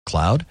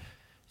Cloud.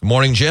 Good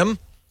morning, Jim.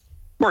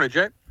 Morning,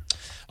 Jay.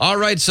 All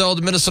right, so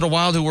the Minnesota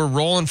Wild, who were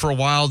rolling for a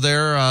while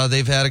there,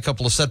 they've had a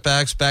couple of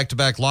setbacks,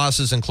 back-to-back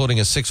losses, including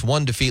a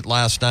 6-1 defeat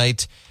last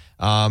night.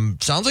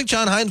 Sounds like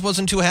John Hines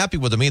wasn't too happy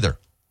with them either.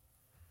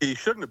 He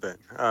shouldn't have been.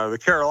 The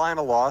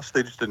Carolina loss,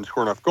 they just didn't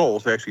score enough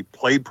goals. They actually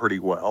played pretty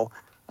well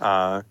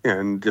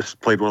and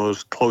just played one of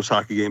those close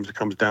hockey games that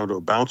comes down to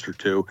a bounce or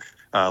two.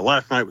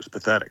 Last night was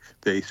pathetic.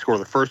 They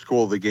scored the first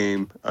goal of the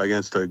game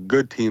against a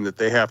good team that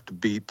they have to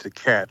beat to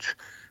catch,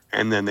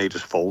 and then they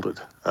just folded.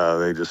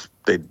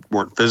 They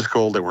weren't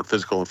physical. They weren't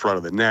physical in front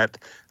of the net.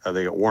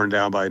 They got worn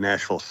down by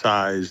Nashville's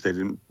size. They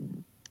didn't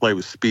play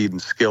with speed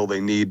and skill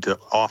they need to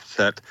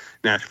offset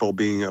Nashville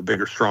being a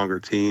bigger, stronger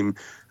team.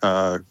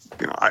 I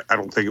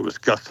don't think it was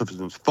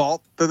Gustafsson's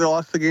fault that they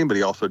lost the game, but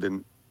he also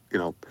didn't,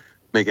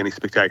 make any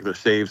spectacular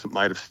saves that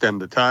might have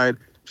stemmed the tide.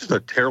 Just a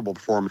terrible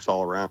performance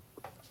all around.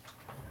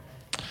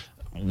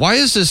 Why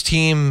is this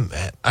team,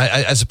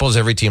 I suppose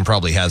every team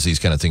probably has these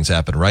kind of things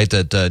happen, right?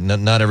 That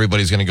not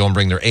everybody's going to go and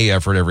bring their A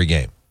effort every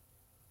game.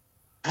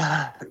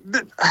 I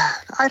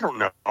don't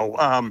know.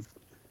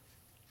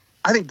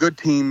 I think good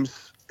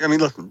teams,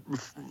 listen,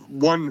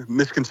 one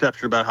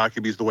misconception about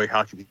hockey is the way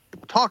hockey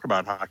people talk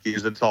about hockey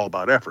is that it's all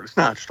about effort. It's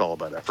not just all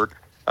about effort.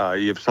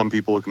 You have some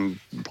people who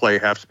can play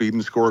half speed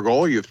and score a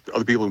goal. You have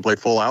other people who can play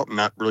full out and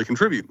not really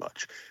contribute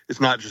much. It's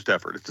not just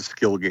effort. It's a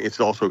skill game. It's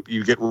also,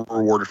 you get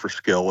rewarded for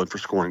skill and for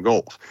scoring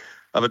goals.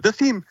 But this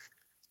team,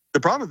 the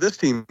problem with this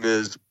team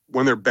is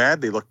when they're bad,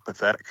 they look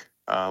pathetic.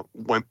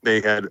 When they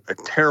had a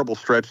terrible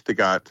stretch, they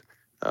got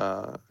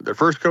their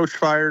first coach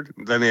fired.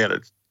 Then they had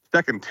a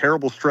second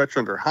terrible stretch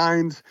under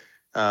Hines.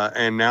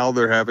 And now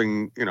they're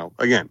having,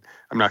 again,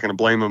 I'm not going to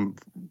blame them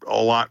a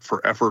lot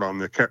for effort in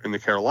the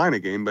Carolina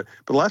game, but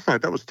last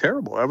night that was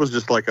terrible. That was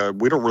just like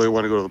we don't really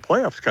want to go to the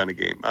playoffs kind of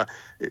game.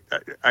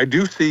 I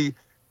do see,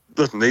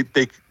 listen, they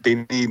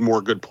need more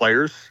good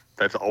players.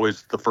 That's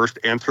always the first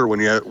answer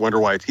when you wonder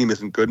why a team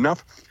isn't good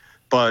enough.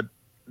 But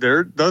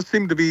there does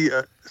seem to be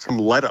some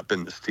let up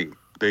in this team.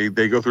 They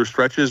go through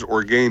stretches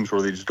or games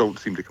where they just don't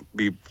seem to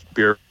be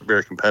very,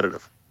 very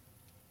competitive.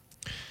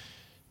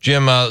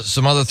 Jim,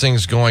 some other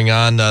things going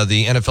on.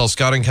 The NFL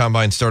Scouting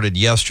Combine started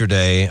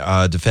yesterday.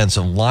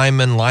 Defensive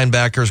linemen,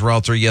 linebackers were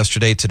out there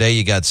yesterday. Today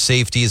you got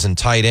safeties and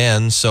tight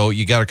ends. So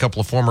you got a couple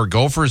of former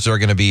Gophers that are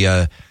going to be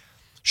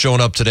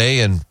showing up today.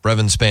 And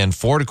Brevin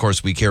Spanford, of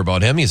course, we care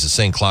about him. He's a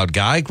St. Cloud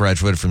guy,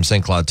 graduated from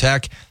St. Cloud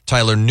Tech.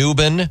 Tyler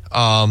Nubin.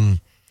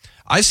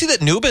 I see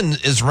that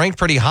Nubin is ranked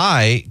pretty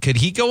high. Could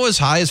he go as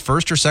high as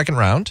first or second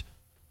round?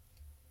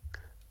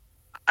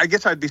 I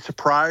guess I'd be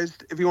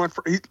surprised if he went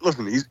for.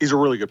 He's a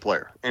really good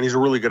player and he's a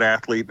really good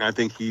athlete, and I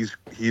think he's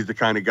the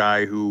kind of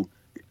guy who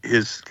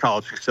his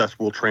college success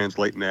will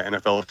translate into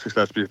NFL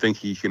success. But I think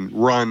he can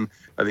run.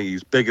 I think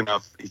he's big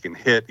enough. He can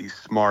hit. He's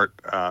smart.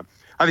 I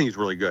think he's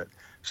really good.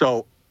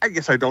 So I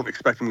guess I don't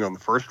expect him to go in the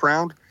first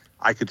round.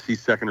 I could see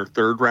second or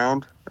third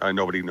round.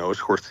 Nobody knows.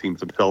 Of course,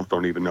 teams themselves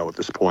don't even know at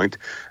this point.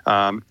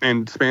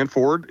 And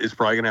Spanford is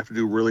probably going to have to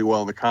do really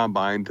well in the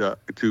combine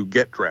to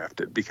get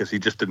drafted because he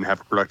just didn't have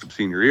a productive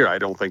senior year. I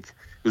don't think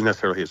it was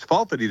necessarily his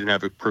fault that he didn't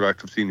have a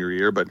productive senior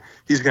year, but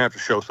he's going to have to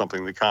show something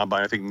in the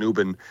combine. I think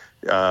Nubin,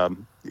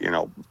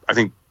 I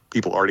think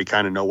people already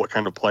kind of know what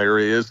kind of player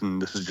he is,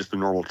 and this is just a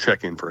normal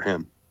check-in for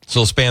him.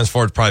 So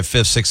Spanford probably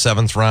 5th, 6th,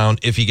 7th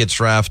round if he gets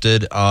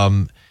drafted.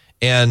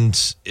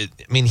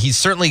 He's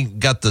certainly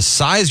got the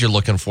size you're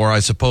looking for. I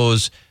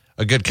suppose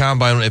a good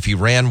combine, if he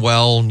ran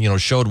well,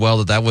 showed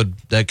well,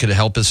 that could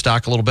help his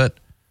stock a little bit.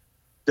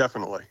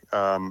 Definitely.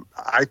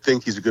 I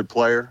think he's a good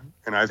player,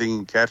 and I think he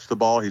can catch the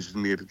ball. He's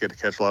going to get to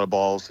catch a lot of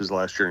balls his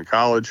last year in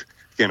college.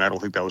 Again, I don't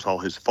think that was all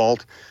his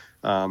fault.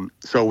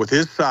 So with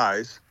his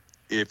size,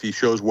 if he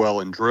shows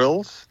well in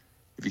drills,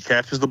 if he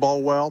catches the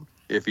ball well,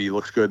 if he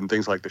looks good in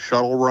things like the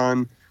shuttle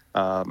run,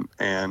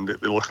 and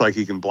it looks like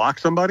he can block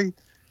somebody,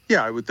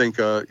 yeah, I would think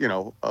a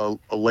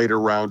later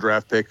round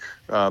draft pick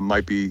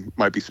might be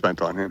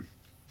spent on him.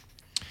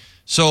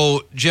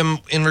 So, Jim,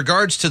 in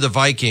regards to the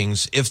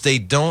Vikings, if they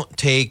don't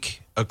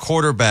take a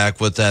quarterback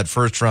with that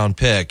first round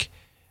pick,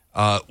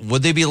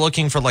 would they be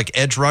looking for like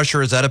edge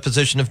rusher? Is that a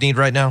position of need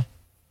right now?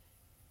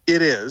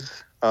 It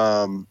is,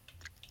 and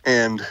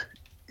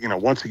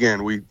once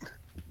again we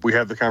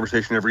have the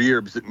conversation every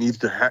year because it needs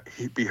to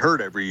be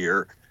heard every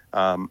year.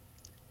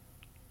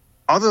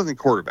 Other than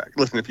quarterback,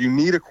 listen, if you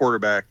need a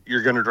quarterback,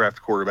 you're going to draft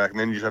a quarterback, and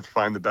then you just have to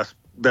find the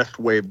best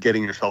way of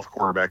getting yourself a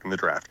quarterback in the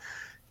draft.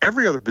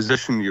 Every other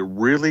position, you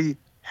really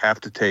have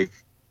to take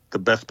the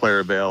best player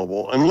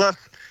available, unless,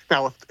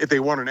 now, if they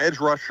want an edge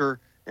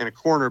rusher and a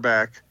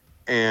cornerback,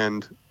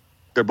 and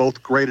they're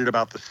both graded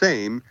about the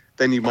same,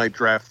 then you might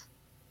draft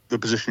the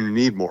position you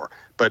need more.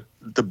 But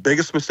the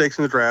biggest mistakes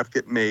in the draft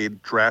get made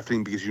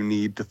drafting because you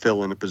need to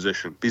fill in a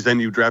position. Because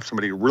then you draft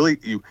somebody really,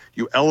 you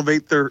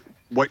elevate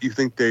what you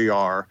think they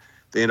are.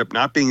 They end up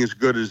not being as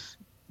good as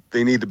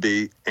they need to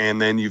be,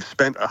 and then you've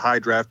spent a high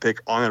draft pick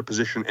on a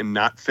position and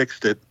not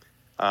fixed it.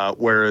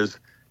 Whereas,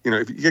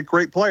 if you get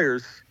great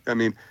players,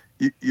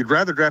 you'd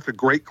rather draft a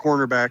great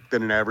cornerback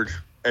than an average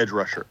edge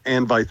rusher,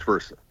 and vice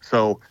versa.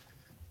 So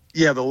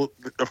Yeah,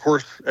 of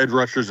course, edge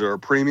rushers are a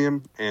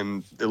premium,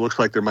 and it looks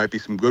like there might be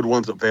some good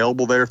ones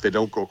available there if they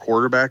don't go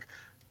quarterback.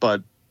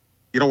 But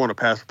you don't want to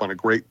pass up on a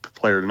great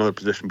player at another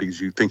position because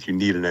you think you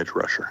need an edge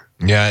rusher.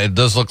 Yeah, it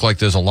does look like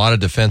there's a lot of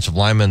defensive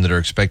linemen that are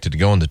expected to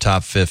go in the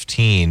top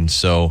 15.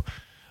 So,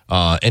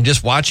 and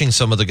just watching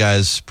some of the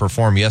guys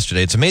perform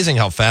yesterday, it's amazing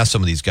how fast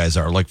some of these guys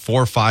are. Like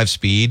 4.5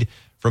 speed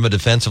from a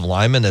defensive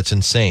lineman, that's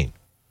insane.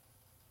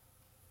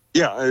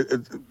 Yeah,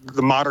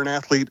 the modern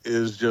athlete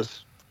is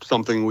just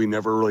something we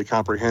never really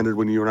comprehended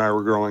when you and I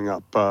were growing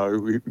up.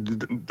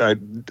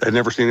 I'd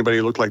never seen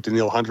anybody look like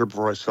Danielle Hunter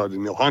before I saw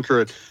Danielle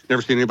Hunter. I'd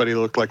never seen anybody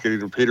look like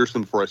Adrian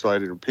Peterson before I saw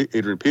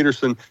Adrian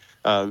Peterson.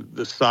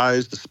 The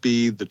size, the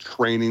speed, the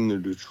training, the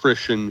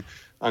nutrition,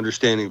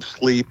 understanding of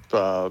sleep,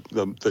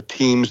 the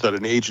teams that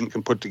an agent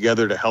can put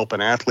together to help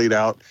an athlete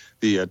out,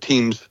 the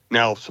teams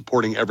now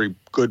supporting every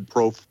good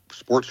pro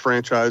sports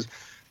franchise.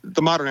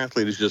 The modern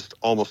athlete is just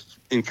almost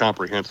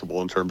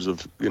incomprehensible in terms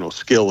of,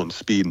 skill and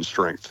speed and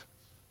strength.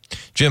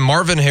 Jim,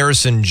 Marvin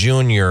Harrison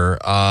Jr.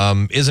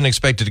 Isn't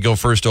expected to go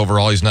first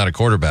overall. He's not a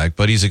quarterback,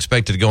 but he's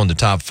expected to go in the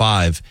top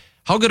 5.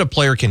 How good a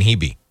player can he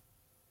be?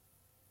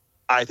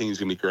 I think he's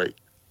going to be great.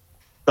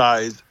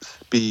 Size,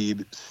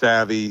 speed,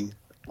 savvy,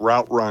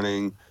 route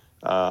running,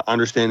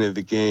 understanding of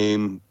the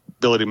game,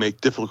 ability to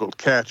make difficult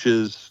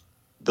catches,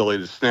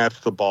 ability to snatch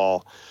the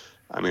ball.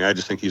 I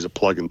just think he's a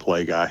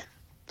plug-and-play guy.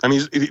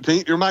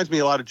 He reminds me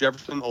a lot of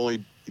Jefferson,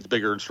 only he's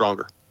bigger and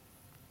stronger.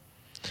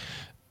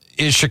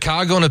 Is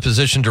Chicago in a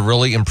position to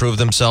really improve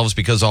themselves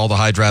because of all the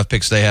high draft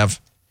picks they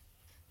have?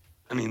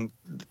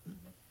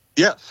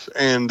 Yes,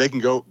 and they can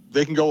go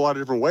a lot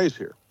of different ways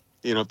here.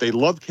 If they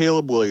love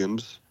Caleb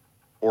Williams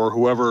or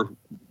whoever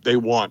they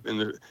want,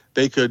 and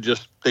they can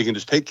just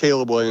take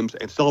Caleb Williams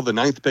and still have the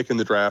 9th pick in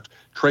the draft,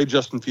 trade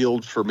Justin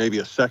Fields for maybe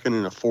a 2nd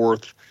and a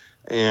 4th,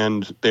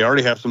 and they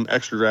already have some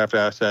extra draft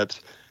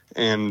assets,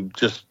 and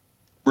just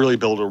really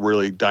build a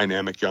really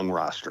dynamic young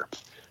roster.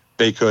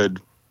 They could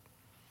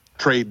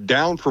trade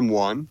down from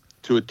 1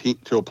 to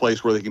a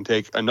place where they can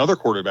take another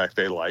quarterback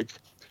they like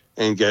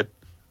and get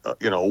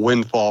a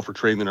windfall for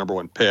trading the number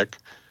 1 pick,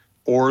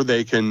 or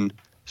they can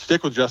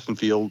stick with Justin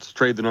Fields,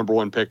 trade the number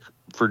 1 pick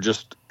for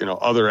just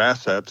other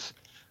assets,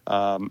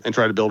 and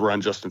try to build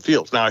around Justin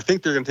Fields. Now I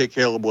think they're going to take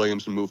Caleb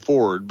Williams and move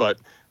forward, but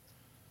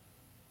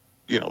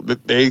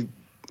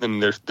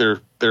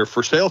their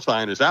for sale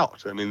sign is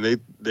out.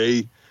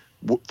 They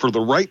for the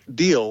right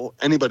deal,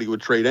 anybody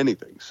would trade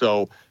anything.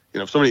 So,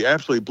 if somebody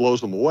absolutely blows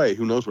them away,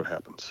 who knows what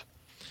happens?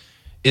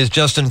 Is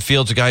Justin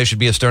Fields a guy who should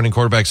be a starting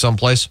quarterback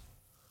someplace?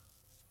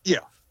 Yeah.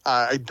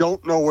 I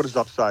don't know what his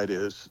upside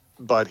is,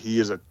 but he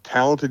is a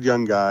talented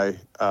young guy.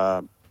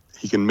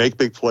 He can make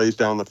big plays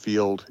down the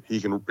field.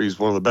 He's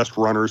one of the best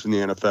runners in the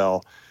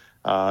NFL.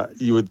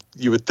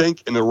 You would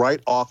think in the right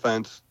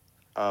offense,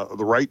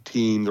 the right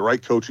team, the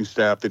right coaching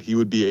staff, that he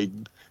would be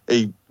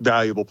a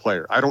valuable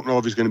player. I don't know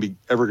if he's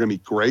ever going to be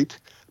great,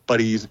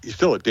 but he's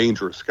still a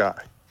dangerous guy.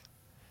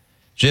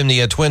 Jim,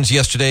 the Twins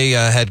yesterday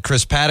had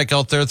Chris Paddock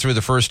out there through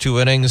the first 2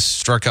 innings,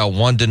 struck out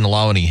 1, didn't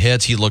allow any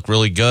hits. He looked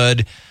really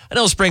good. I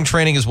know spring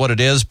training is what it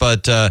is,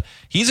 but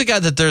he's a guy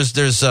that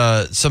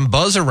there's some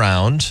buzz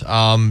around.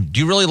 Do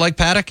you really like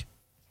Paddock?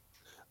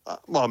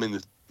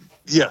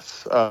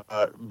 Yes.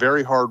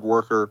 Very hard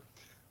worker,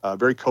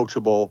 very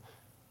coachable,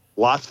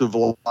 lots of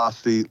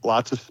velocity,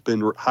 lots of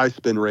high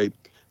spin rate.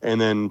 And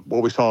then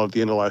what we saw at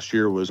the end of last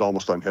year was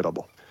almost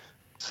unhittable.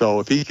 So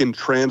if he can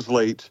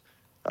translate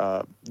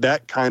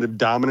that kind of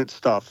dominant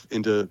stuff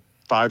into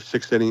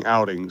 5-6 inning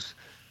outings,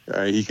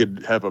 he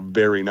could have a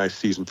very nice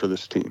season for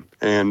this team.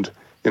 And,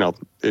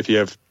 if you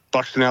have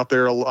Buxton out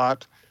there a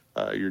lot,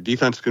 your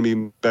defense is going to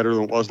be better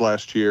than it was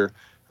last year.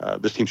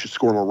 This team should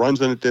score more runs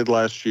than it did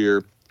last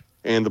year.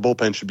 And the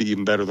bullpen should be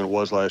even better than it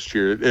was last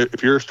year.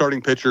 If you're a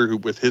starting pitcher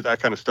with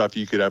that kind of stuff,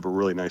 you could have a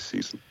really nice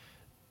season.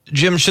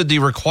 Jim, should the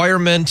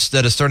requirement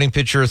that a starting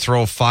pitcher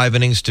throw 5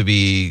 innings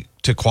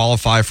to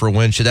qualify for a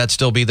win, should that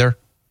still be there?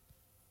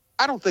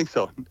 I don't think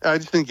so. I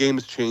just think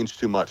games changed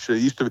too much. It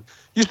used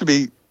to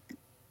be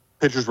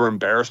pitchers were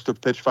embarrassed to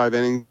pitch 5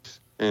 innings,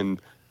 and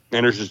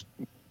managers just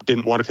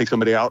didn't want to take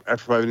somebody out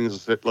after 5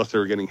 innings unless they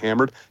were getting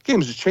hammered.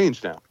 Games have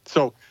changed now.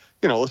 So,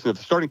 listen, if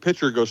the starting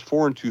pitcher goes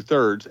 4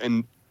 2/3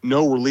 and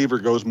no reliever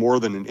goes more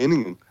than an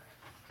inning,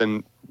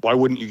 then why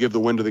wouldn't you give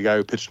the win to the guy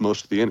who pitched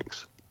most of the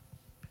innings?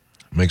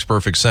 Makes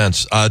perfect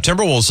sense.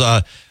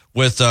 Timberwolves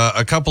with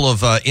a couple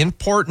of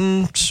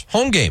important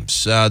home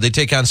games. They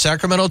take on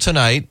Sacramento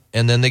tonight,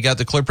 and then they got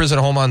the Clippers at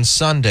home on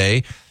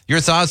Sunday. Your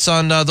thoughts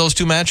on those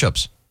 2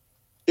 matchups?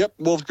 Yep,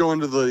 Wolves go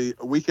into the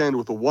weekend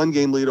with a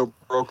 1-game lead over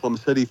Oklahoma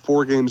City,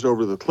 4 games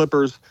over the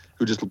Clippers,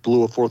 who just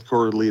blew a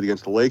fourth-quarter lead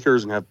against the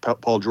Lakers and have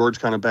Paul George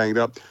kind of banged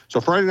up. So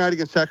Friday night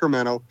against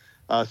Sacramento,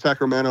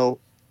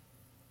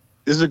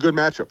 this is a good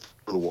matchup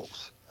for the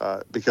Wolves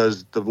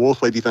because the Wolves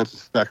play defense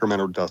and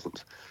Sacramento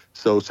doesn't.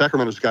 So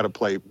Sacramento's got to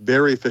play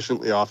very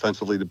efficiently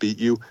offensively to beat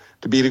you,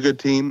 to beat a good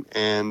team,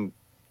 and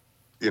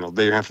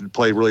they have to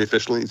play really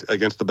efficiently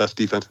against the best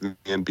defense in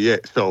the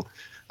NBA. So,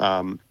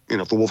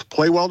 if the Wolves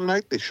play well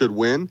tonight, they should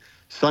win.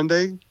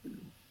 Sunday,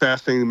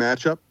 fascinating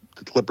matchup.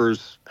 The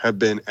Clippers have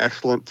been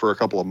excellent for a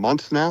couple of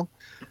months now.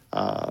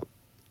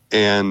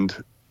 And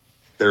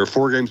they're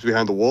 4 games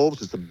behind the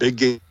Wolves. It's a big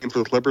game for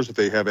the Clippers if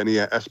they have any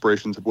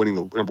aspirations of winning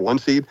the number 1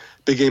 seed.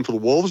 Big game for the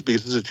Wolves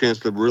because it's a chance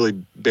to really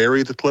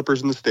bury the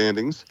Clippers in the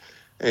standings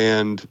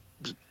and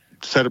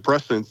set a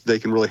precedent they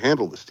can really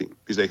handle this team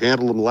because they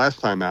handled them last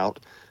time out.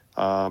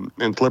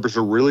 And Clippers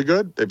are really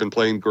good. They've been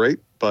playing great,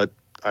 but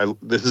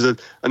this is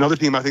another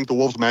team I think the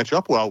Wolves match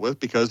up well with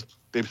because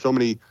they have so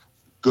many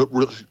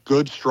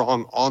good,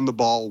 strong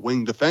on-the-ball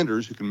wing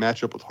defenders who can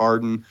match up with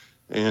Harden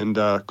and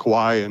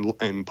Kawhi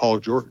and Paul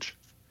George.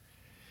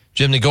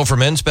 Jim, the Gopher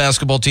men's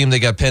basketball team, they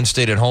got Penn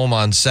State at home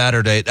on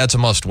Saturday. That's a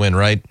must-win,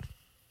 right?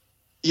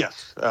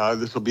 Yes.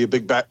 This will be a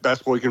big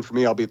basketball weekend for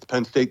me. I'll be at the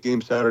Penn State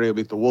game Saturday. I'll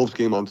be at the Wolves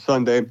game on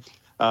Sunday.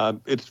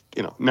 It's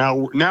now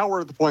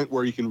we're at the point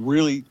where you can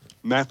really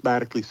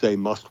mathematically say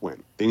must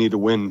win. They need to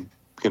win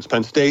against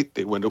Penn State.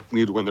 They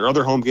need to win their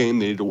other home game.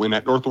 They need to win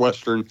at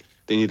Northwestern.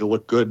 They need to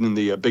look good in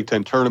the Big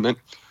Ten tournament.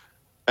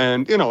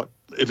 And,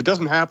 if it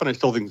doesn't happen, I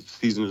still think the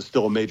season is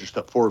still a major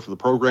step forward for the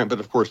program. But,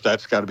 of course,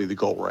 that's got to be the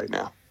goal right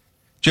now.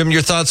 Jim,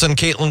 your thoughts on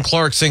Caitlin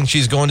Clark saying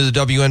she's going to the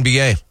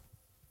WNBA?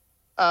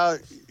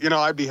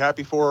 I'd be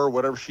happy for her,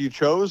 whatever she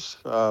chose.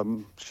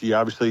 She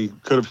obviously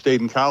could have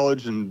stayed in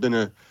college and been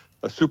a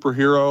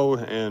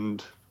superhero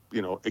and,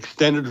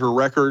 extended her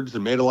records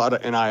and made a lot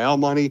of NIL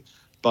money,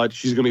 but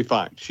she's going to be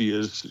fine.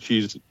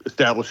 She's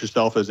established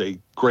herself as a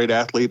great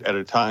athlete at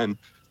a time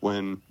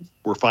when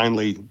we're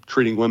finally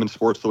treating women's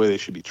sports the way they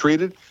should be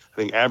treated. I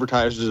think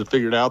advertisers have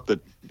figured out that,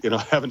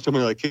 having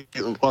somebody like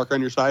Caitlin Clark on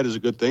your side is a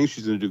good thing.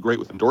 She's going to do great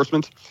with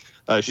endorsements.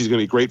 She's going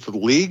to be great for the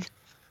league.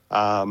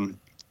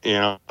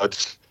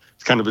 It's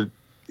kind of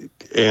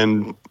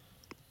and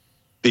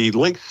the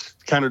Lynx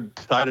kind of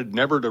decided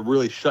never to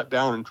really shut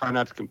down and try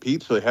not to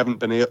compete, so they haven't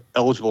been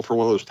eligible for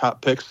one of those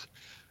top picks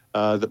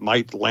that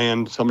might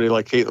land somebody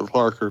like Caitlin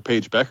Clark or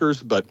Paige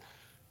Beckers. But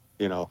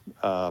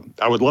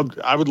I would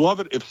love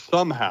it if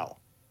somehow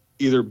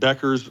either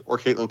Beckers or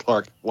Caitlin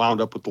Clark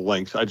wound up with the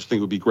Lynx. I just think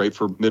it would be great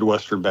for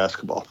Midwestern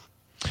basketball.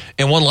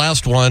 And one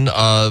last one,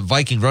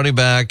 Viking running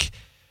back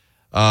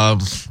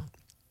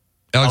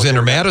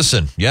Alexander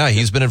Madison. Yeah,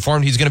 he's been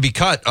informed he's going to be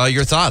cut.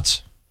 Your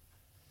thoughts?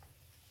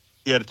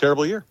 He had a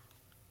terrible year.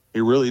 He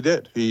really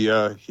did.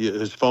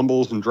 His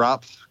fumbles and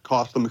drops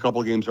cost him a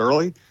couple of games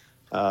early.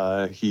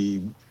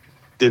 He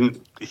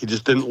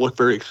just didn't look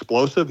very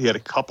explosive. He had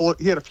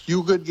a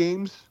few good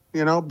games,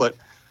 but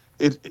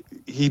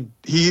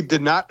he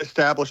did not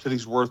establish that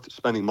he's worth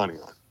spending money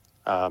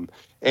on.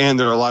 And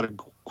there are a lot of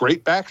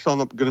great backs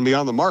going to be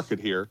on the market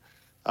here.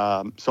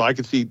 So I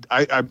could see.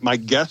 My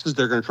guess is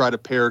they're going to try to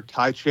pair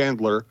Ty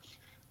Chandler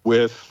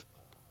with,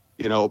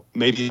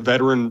 maybe a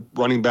veteran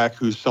running back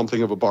who's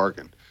something of a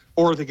bargain,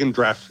 or they can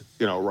draft,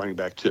 a running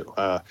back too.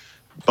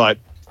 But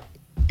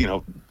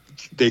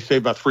they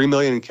save about $3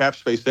 million in cap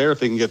space there. If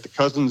they can get the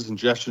Cousins and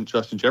Justin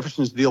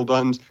Jefferson's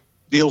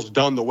deals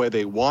done the way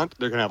they want,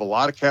 they're going to have a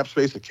lot of cap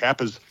space. The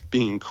cap is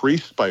being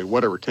increased by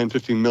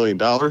 $10-15 million.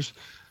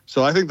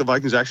 So I think the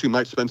Vikings actually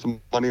might spend some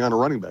money on a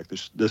running back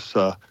this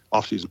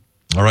offseason.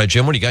 All right,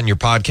 Jim, what do you got in your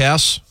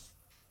podcasts?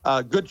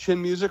 Good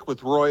Chin Music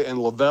with Roy and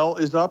Lavelle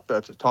is up.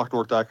 That's at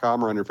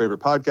talknorth.com or on your favorite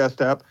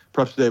podcast app.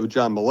 Preps Today with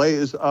John Millay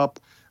is up.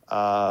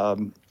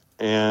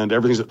 And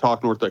everything's at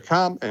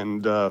talknorth.com.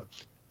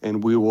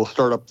 And we will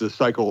start up the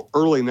cycle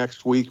early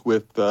next week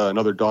with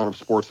another Dawn of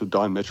Sports with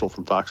Don Mitchell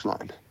from Fox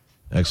 9.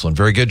 Excellent.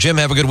 Very good. Jim,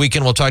 have a good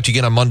weekend. We'll talk to you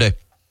again on Monday.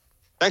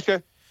 Thanks,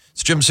 Jay.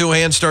 It's Jim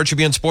Souhan, Star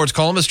Tribune sports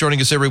columnist, joining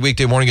us every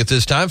weekday morning at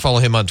this time. Follow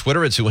him on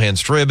Twitter at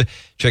SouhanStrib.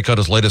 Check out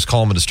his latest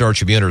column in the Star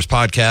Tribune or his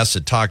podcast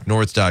at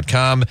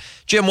talknorth.com.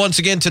 Jim, once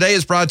again, today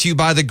is brought to you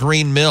by the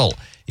Green Mill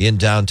in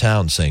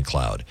downtown St.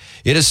 Cloud.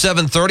 It is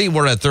 7:30.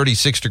 We're at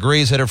 36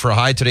 degrees, headed for a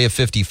high today of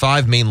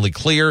 55, mainly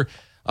clear.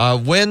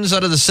 Winds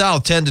out of the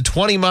south, 10 to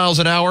 20 miles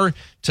an hour.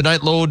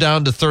 Tonight, low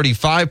down to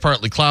 35,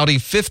 partly cloudy.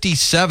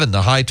 57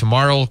 the high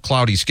tomorrow,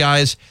 cloudy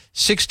skies.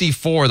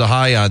 64 the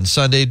high on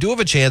Sunday. Do have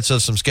a chance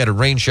of some scattered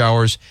rain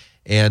showers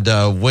and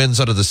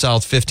winds out of the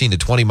south, 15 to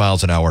 20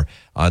 miles an hour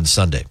on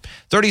Sunday.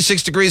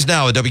 36 degrees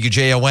now at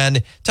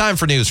WJON. Time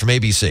for news from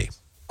ABC.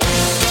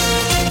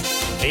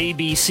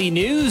 ABC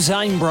News,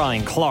 I'm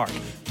Brian Clark.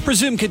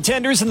 Presumed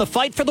contenders in the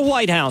fight for the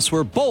White House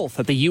were both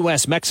at the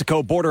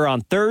U.S.-Mexico border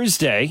on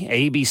Thursday.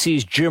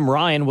 ABC's Jim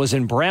Ryan was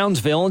in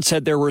Brownsville and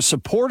said there were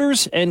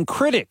supporters and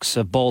critics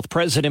of both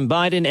President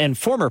Biden and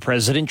former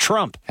President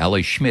Trump.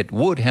 Allie Schmidt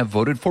would have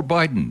voted for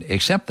Biden,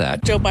 except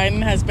that Joe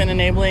Biden has been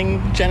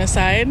enabling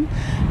genocide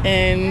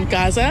in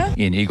Gaza.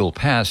 In Eagle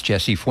Pass,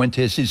 Jesse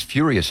Fuentes is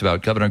furious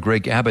about Governor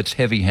Greg Abbott's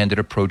heavy-handed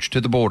approach to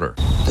the border.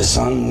 This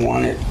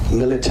unwanted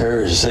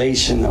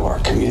militarization of our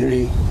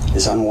community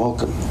is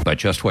unwelcome. But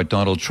just what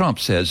Donald Trump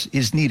says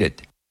is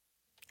needed.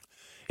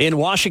 In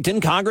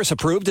Washington, Congress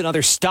approved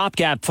another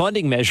stopgap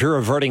funding measure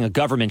averting a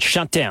government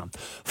shutdown.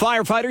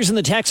 Firefighters in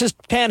the Texas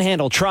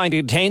Panhandle trying to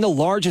contain the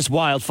largest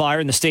wildfire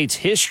in the state's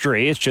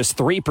history. It's just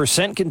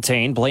 3%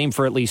 contained, blamed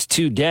for at least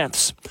 2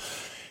 deaths.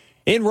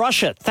 In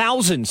Russia,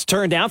 thousands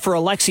turned out for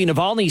Alexei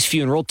Navalny's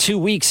funeral 2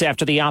 weeks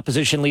after the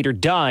opposition leader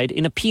died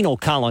in a penal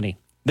colony.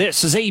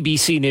 This is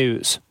ABC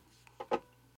News.